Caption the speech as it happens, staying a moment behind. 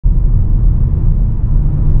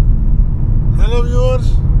Hello viewers,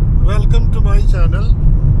 welcome to my channel।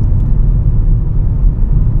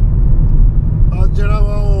 आज जड़ा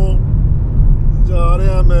वा जा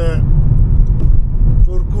रहा मैं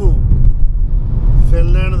टुरकू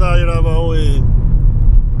फिनलैंड का जड़ा वा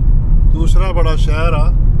दूसरा बड़ा शहर आ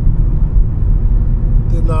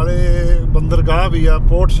ते नाले बंदरगाह भी आ,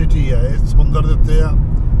 पोर्ट सिटी है, समुंदर दे उत्ते आ।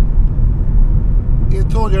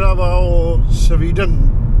 इत्थों जड़ा वा स्वीडन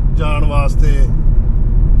जाण वास्ते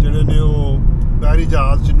ਜਿਹੜੇ ਨੇ ਉਹ ਬਹਿਰੀ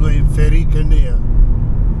ਜਹਾਜ਼ ਜਿਹਨੂੰ ਅਸੀਂ ਫੇਰੀ ਕਹਿੰਦੇ ਆ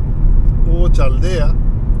ਉਹ ਚੱਲਦੇ ਆ।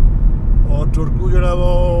 ਔਰ ਟੁਰਕੂ ਜਿਹੜਾ ਵਾ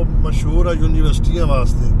ਉਹ ਮਸ਼ਹੂਰ ਆ ਯੂਨੀਵਰਸਿਟੀਆਂ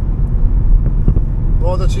ਵਾਸਤੇ।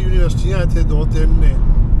 ਬਹੁਤ ਅੱਛੀ ਯੂਨੀਵਰਸਿਟੀਆਂ ਇੱਥੇ 2-3 ਨੇ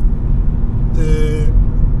ਤੇ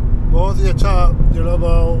ਬਹੁਤ ਹੀ ਅੱਛਾ ਜਿਹੜਾ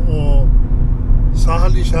ਵਾ ਉਹ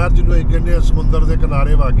ਸਾਹਲੀ ਸ਼ਹਿਰ ਜਿਹਨੂੰ ਅਸੀਂ ਕਹਿੰਦੇ ਆ, ਸਮੁੰਦਰ ਦੇ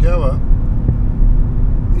ਕਿਨਾਰੇ ਵਾਕਿਆ ਵਾ।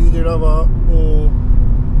 ਇਹ ਜਿਹੜਾ ਵਾ ਉਹ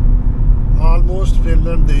ਆਲਮੋਸਟ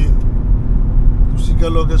ਫਿਨਲੈਂਡ ਦੇ ਤੁਸੀਂ ਕਹ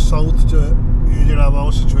ਲਓ ਕਿ ਸਾਊਥ 'ਚ ਇਹ ਜਿਹੜਾ ਵਾ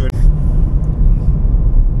ਉਹ ਸਿਚੁਏਟ।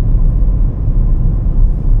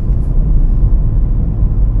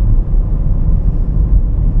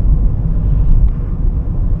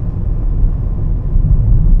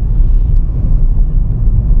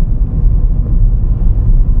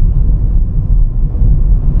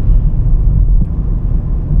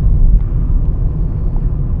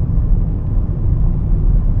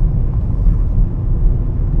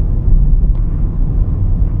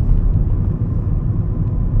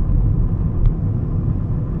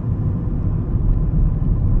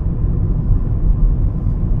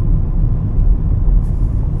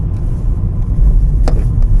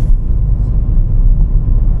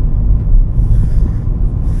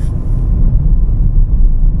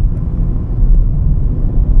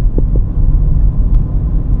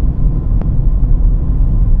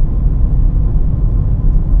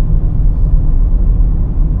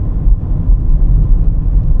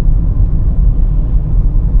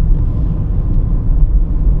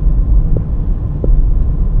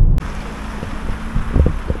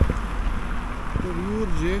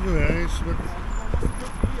 ये जो है इस वक्त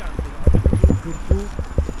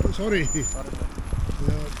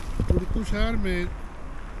टुरकू शहर में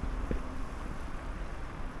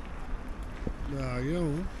मैं आ गया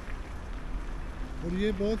हूँ और ये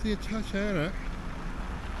बहुत ही अच्छा शहर है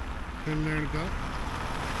फिनलैंड का।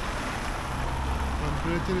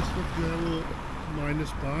 टेम्परेचर इस वक्त जो है वो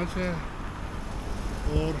 -5 है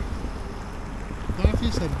और काफ़ी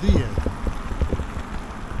सर्दी है।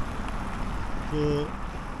 तो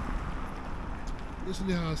इस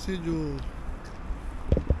लिहाज से जो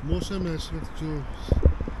मौसम है इस वक्त जो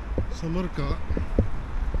समर का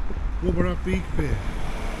वो बड़ा पीक पे है।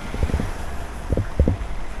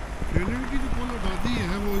 फिनलैंड की जो कुल आबादी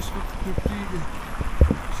है वो इस वक्त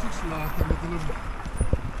 56 लाख है, मतलब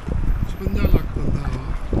 56 लाख बंदा वा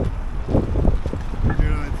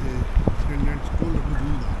जोड़ा इतने फिनलैंड कुल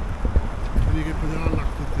मौजूद है, यानी कि 50 लाख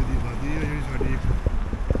तो उत्ते दी आबादी है जी साड़ी एक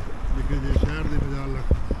लेकिन जो शहर के 50 लाख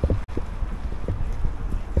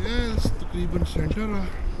तकरीबन सेंटर आ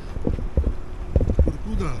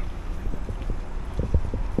टुरकू का।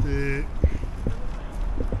 ते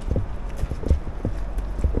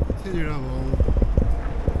इत्थे जेहड़ा वा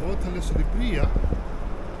बहुत थल्ले स्लिपरी आ।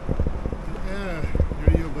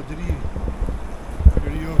 जी बजरी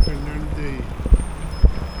जी फिनलैंड के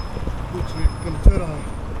कुछ कल्चर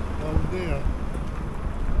आते आ,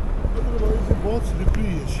 अदरवाइज बहुत स्लिपरी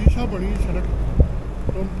है। शीशा बनी सड़क,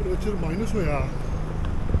 टैंपरेचर माइनस होया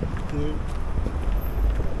तो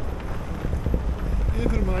ये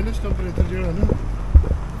फिर माइनस टैंपरेचर जो है ना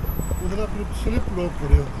उसका फिर स्लिप लोग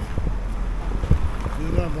बड़े होते हैं,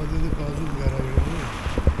 जिन्हें बाजे के काजू वगैरह जो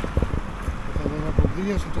पड़ती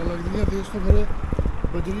हैं सट्टा लगती हैं। तो इस तो फिर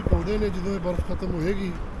बजरी पाते हैं जो बर्फ खत्म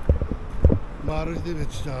होएगी बारिश के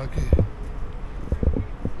जाके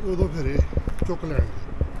उदों फिर चुक लैंगे,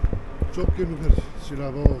 चुक के फिर सिरा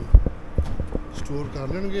वो स्टोर कर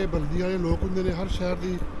लेंगे। बल्दी वाले लोग होंगे ने हर शहर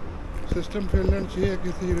की सिस्टम फिनलैंड च है कि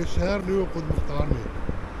जो शहर ने वो खुद मुख्तार ने,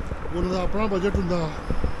 उन्होंने अपना बजट होंगे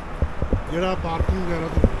जोड़ा पार्किंग वगैरह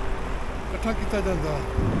तो इकट्ठा किया जाता।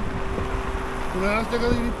 हूँ इस जगह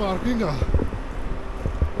की जी पार्किंग आ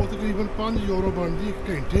वो तकरीबन 5 यूरो बनती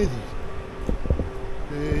 1 घंटे की।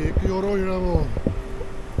 1 यूरो जो वो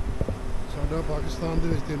साडा पाकिस्तान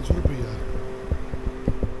के 300 रुपया,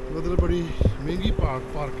 मतलब बड़ी महंगी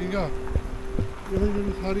पार्किंग आ।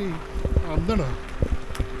 जी सारी आमदन आ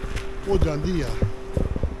वो जाती आ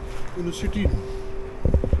इन सिटी में,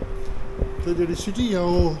 तो जी सिटी आ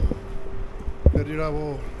वो फिर जो वो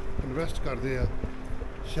इन्वेस्ट करते हैं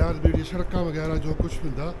शहर की सड़क वगैरह जो कुछ भी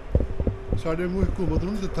होंगे साढ़े मूँह हुकूमत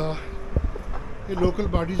ने दिता। ये लोकल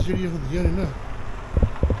बॉडीज जी होंगे ने ना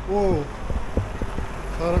वो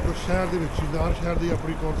सारा कुछ शहर के नाल शहर की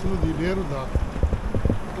अपनी कौंसल होंगी, मेयर होंदा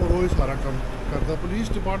और वो ही सारा काम करता।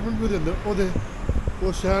 पुलिस डिपार्टमेंट भी अंदर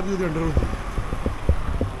वो शहर की अंडर होंगी।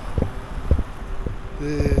 तो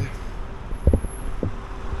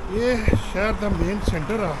ये शहर का मेन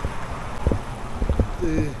सेंटर आ,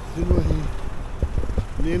 जिन्हों असी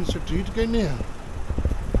मेन स्ट्रीट कहने हैं।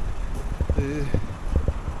 ये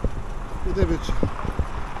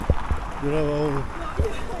जोड़ा वा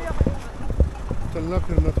चलना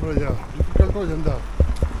फिरना थोड़ा जहा डिफिकल्ट हो जाता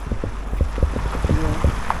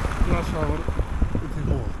क्लास आवर इतने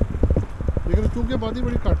हो, लेकिन चूंकि आबादी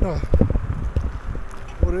बड़ी घट आ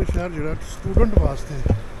और ये शहर जो स्टूडेंट वास्ते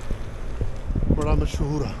बड़ा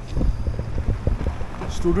मशहूर आ।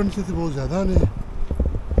 स्टूडेंट्स इतने बहुत ज़्यादा ने,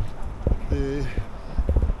 तो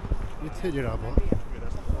इत्थे जड़ा वा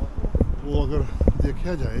वो अगर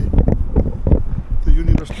देखा जाए तो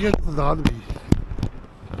यूनिवर्सिटियों की तादाद भी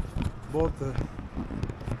बहुत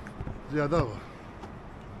ज़्यादा वा।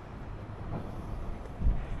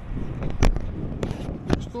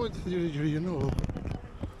 इस तो इत्थे जी है ना वो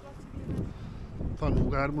थानू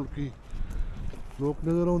गैर मुल्की लोग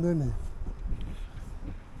नज़र आते हैं।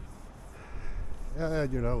 यह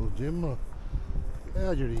जड़ा वो जिम आ,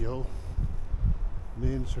 यह जी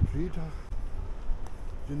मेन स्ट्रीट आ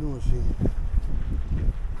जिन्हों असी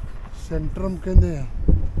सेंट्रम कहते हैं,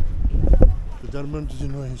 तो जर्मन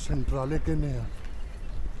जिन्हों असी सेंट्राले कहते हैं।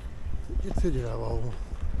 इत्थे जड़ा वा वो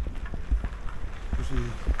तुसी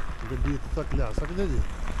गड्डी इत्थे तक लिया सकते जी।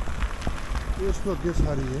 इस तो अगे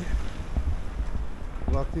सारी है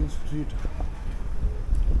वॉकिंग स्ट्रीट।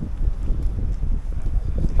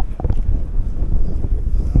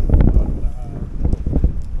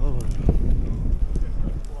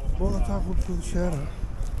 बहुत अच्छा खूबसूरत शहर है।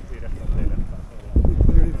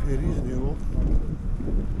 जी फेरीज ने वो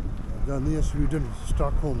जानी है स्वीडन,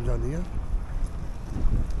 स्टॉकहोम जानी है,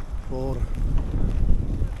 और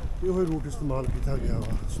यो रूट इस्तेमाल किया गया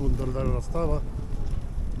वा। समुंदर का रास्ता वा,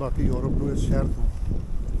 बाकी यूरोप में इस शहर को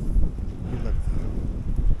नहीं लगता।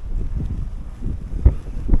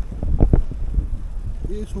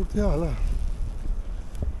 ये सूरत हाल है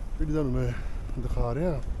जी मैं दिखा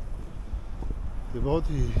रहा, तो बहुत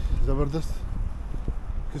ही ज़बरदस्त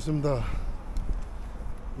किस्म का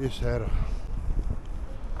ये शहर है।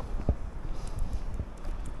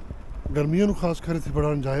 गर्मियों में खास कर इतने बड़ा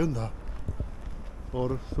इंजॉय होंदा, और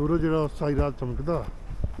सूरज जो सारी रात चमकदा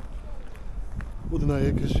उस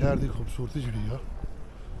एक शहर की खूबसूरती जी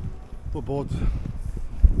वो बहुत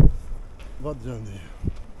बढ़ जाती है।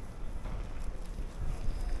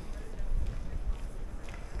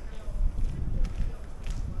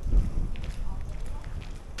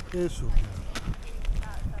 ये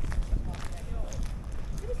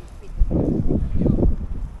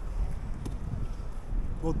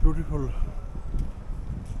बहुत ब्यूटीफुल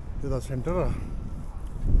इसका सेंटर है,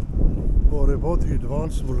 और ये बहुत ही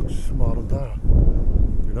एडवांस मुल्क शुमार होता है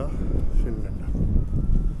जोड़ा फिनलैंड।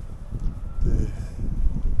 तो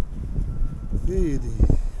ये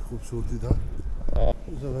खूबसूरती था,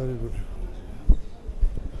 इट्स अ वेरी गुड।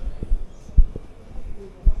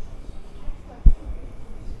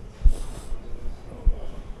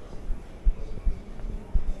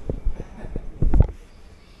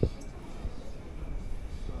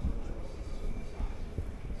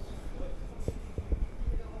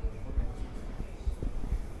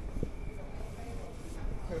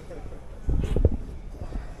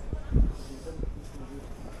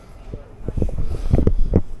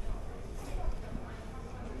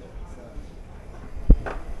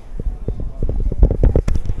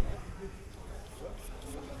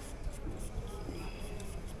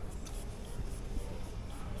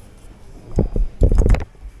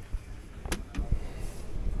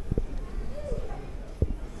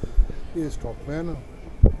 ये स्टॉकमैन है,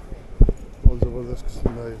 बहुत ज़बरदस्त किस्म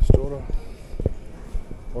का ये स्टोर है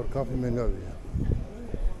और काफ़ी महंगा भी है।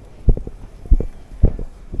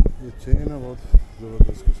 ये चेन है बहुत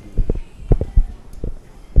ज़बरदस्त किस्म की।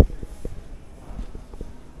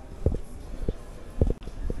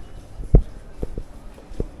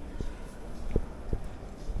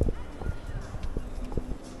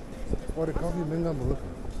 और ये काफ़ी महंगा मुल्क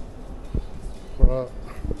है, बड़ा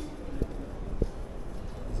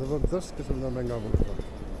ज़बरदस्त किस्म का महंगा मुल्क है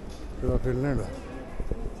जो फिनलैंड है।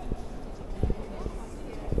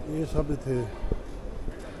 ये सब इतने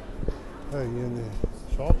है ये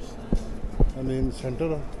शॉप्स मेन सेंटर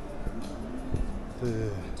है। तो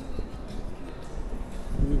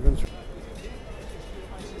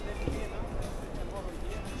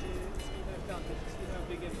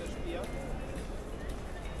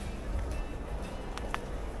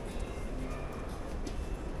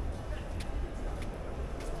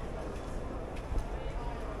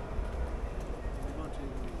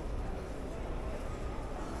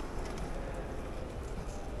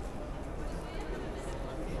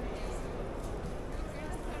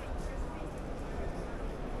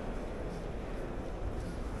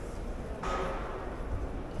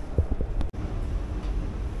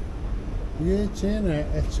ये चेन है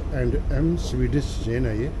H&M, स्वीडिश चेन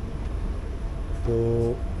है ये। तो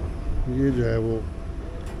ये जो है वो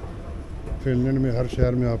फिनलैंड में हर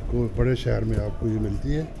शहर में आपको, बड़े शहर में आपको ये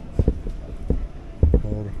मिलती है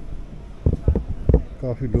और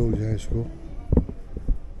काफ़ी लोग जो हैं इसको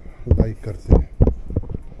लाइक करते हैं।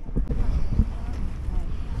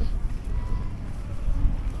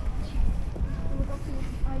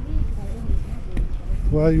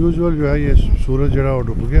 वह यूजुअल जो है ये सूरज जरा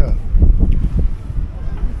डुब गया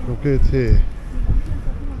क्योंकि इतने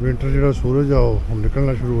विंटर जरा सूरज आओ हम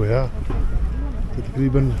निकलना शुरू होया तो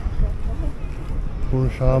तकरीबन हम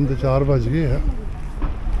शाम के 4 बज गए हैं।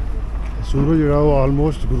 सूरज जरा वो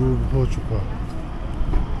आलमोस्ट गुरूब हो चुका।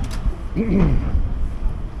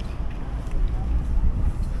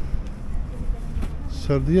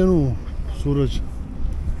 सर्दियों सूरज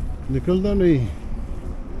निकलता नहीं,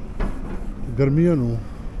 गर्मियों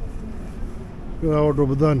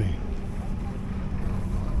डुबदा नहीं।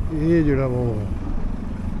 ये जड़ा वो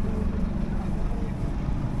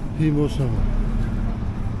ही मौसम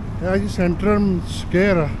है जी। सेंट्रल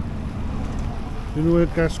स्केयर आ, जिन्हों एक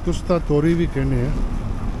कैसकुस्ता तोरी भी कहने हैं।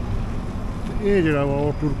 ये जड़ा वा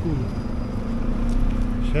वो टुरकू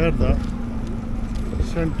शहर का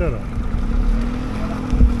सेंटर है।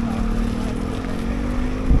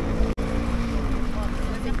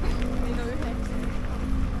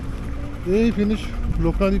 यही फिनिश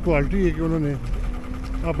लोगों की क्वालिटी है कि उन्होंने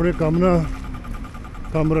अपने काम ना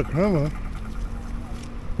काम रखना वा,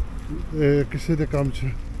 किसी के काम च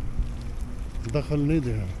दखल नहीं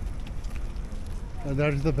देना।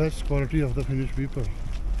 That is the best quality of the finish people.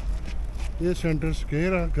 ये सेंटर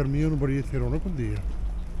स्केयर आ, गर्मियों में बड़ी इतने रौनक होंदी है।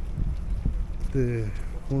 तो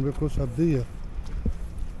हुण देखो सर्दी है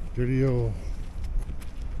जी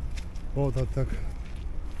बहुत हद तक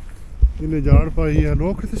इन्हें जाड़ पाई है।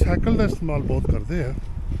 लोग इतने साइकिल का इस्तेमाल बहुत करते हैं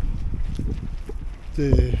तो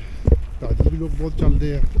पैदल भी लोग बहुत चलते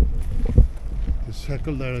हैं।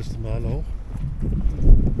 साइकिल का इस्तेमाल हो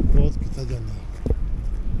बहुत किया जाता है।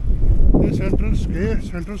 ये सेंट्रल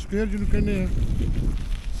स्केयर जिन्होंने कहने हैं,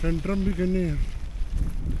 सेंट्रम भी कहने हैं।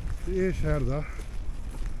 ये शहर का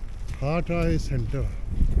हार्ट आ सेंटर।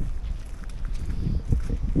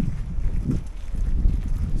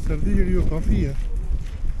 सर्दी जी काफ़ी है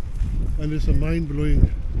and it's a mind blowing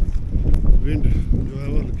wind जो है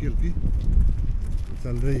वो हल्की हल्की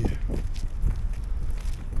चल रही है।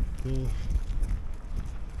 तो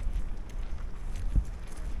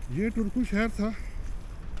ये टुरकू शहर था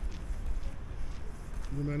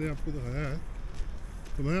जो मैंने आपको दिखाया है।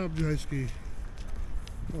 तो मैं अब जो है इसकी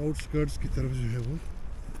आउटस्कर्ट्स की तरफ जो है वो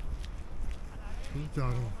जा रहा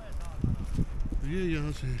हूँ। ये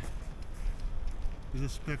यहाँ से इज़ अ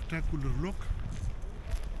स्पेक्टेकुलर लुक।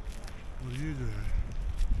 और ये जो है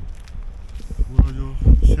पूरा जो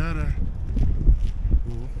शहर है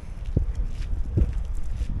वो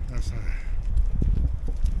ऐसा है।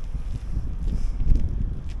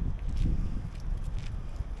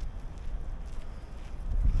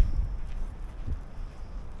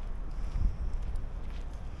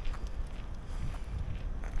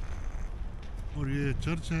 और ये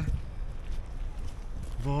चर्च है,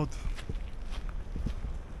 बहुत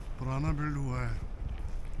पुराना बिल्ड हुआ है।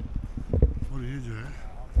 और ये जो है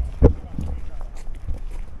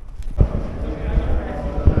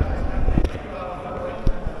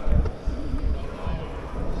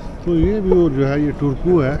तो ये भी वो जो है ये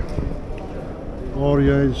टुरकू है। और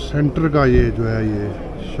ये सेंटर का ये जो है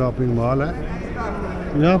ये शॉपिंग मॉल है।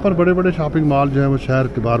 यहाँ पर बड़े बड़े शॉपिंग मॉल जो है वो शहर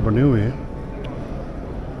के बाहर बने हुए हैं।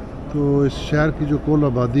 तो इस शहर की जो कुल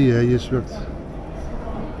आबादी है ये इस वक्त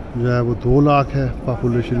जो है वो 2 लाख है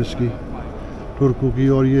पॉपुलेशन इसकी टुरकू की।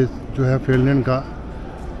 और ये जो है फिनलैंड का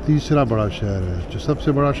तीसरा बड़ा शहर है। जो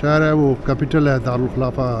सबसे बड़ा शहर है वो कैपिटल है दारुल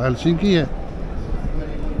खिलाफा हेलसिंकी है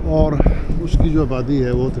और उसकी जो आबादी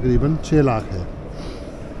है वो तकरीबन 6 लाख है।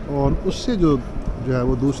 और उससे जो है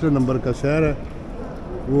वो दूसरे नंबर का शहर है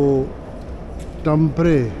वो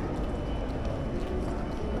टम्परे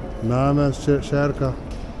नाम है शहर का।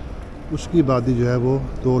 उसकी आबादी जो है वो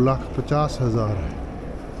 2,50,000 है।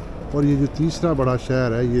 और ये जो तीसरा बड़ा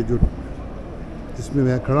शहर है ये जो जिसमें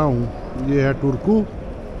मैं खड़ा हूँ ये है टुरकू।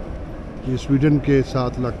 ये स्वीडन के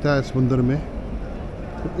साथ लगता है समुंदर में।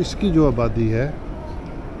 तो इसकी जो आबादी है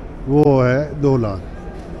वो है 2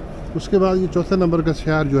 लाख। उसके बाद ये चौथे नंबर का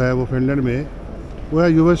शहर जो है वो फिनलैंड में वो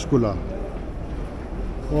है युवेस्कुला।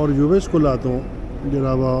 और युवेस्कुला तो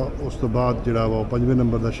जरा वा उस तो बाद जरा वो 5वें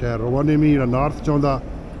नंबर का शहर रोवानेमी या नॉर्थ चाहता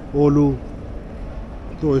ओलू।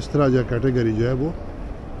 तो इस तरह जो कैटेगरी जो है वो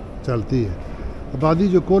चलती है। आबादी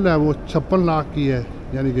जो कुल है वो 56 लाख की है,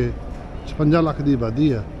 यानी कि 56 लाख की आबादी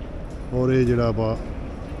है। और ये जरा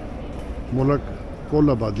मुल्क कुल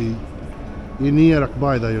आबादी इन्नी है,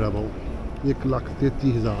 रकबा है जोड़ा वो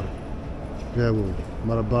 1,33,000 जो है वो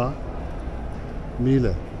मरबा मील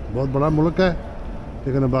है। बहुत बड़ा मुल्क है,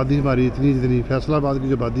 लेकिन आबादी हमारी इतनी जितनी फैसलाबाद की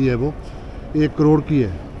जो आबादी है वो 1 करोड़ की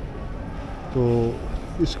है। तो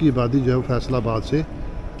इसकी आबादी जो है वो फैसलाबाद से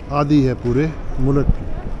आधी है पूरे मुल्क की।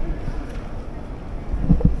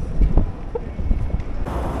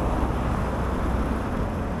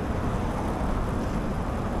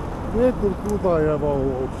 ये तुर्कू का है वो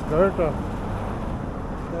स्कर्ट है,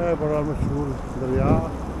 बड़ा मशहूर दरिया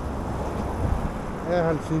है।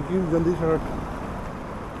 हेलसिंकी में जल्दी सड़क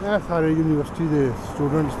है, सारे यूनिवर्सिटी के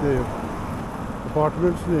स्टूडेंट्स के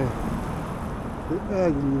अपार्टमेंट्स ने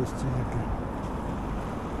यूनिवर्सिटी है।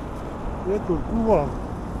 ये तुर्कू का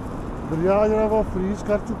दरिया जो वो फ्रीज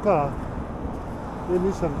कर चुका,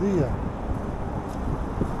 इतनी सर्दी है।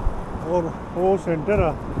 और वो सेंटर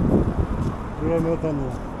है जो मैं तुम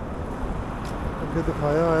अगे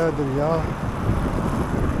दिखाया है दरिया।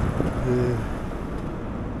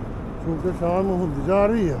 क्योंकि शाम होती जा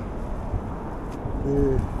रही है,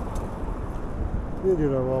 ये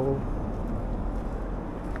जो वो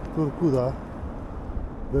तुर्कू का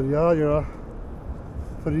दरिया जो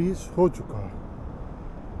फ्रीज हो चुका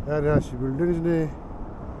है। रिहायशी बिल्डिंग्स ने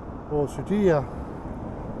वो सिटी है।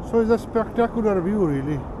 So is a spectacular view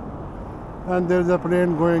really, and there is a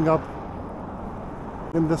plane going up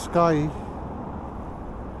in the sky,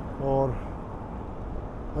 और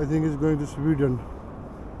I think it's going to Sweden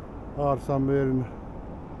or somewhere in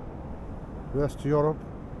West Europe.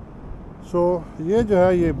 So ये जो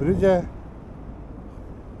है ये ब्रिज है,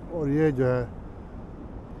 और ये जो है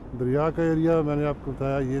दरिया का एरिया मैंने आपको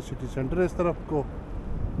बताया। ये सिटी सेंटर है इस तरफ को।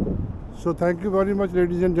 So thank you very much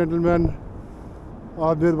ladies and gentleman.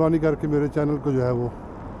 आप मेहरबानी करके मेरे चैनल को जो है वो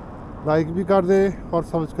लाइक भी कर दें और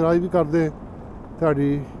सब्सक्राइब भी कर दें।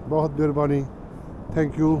 ताड़ी बहुत मेहरबानी।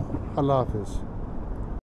 Thank you. अल्लाह हाफिज़।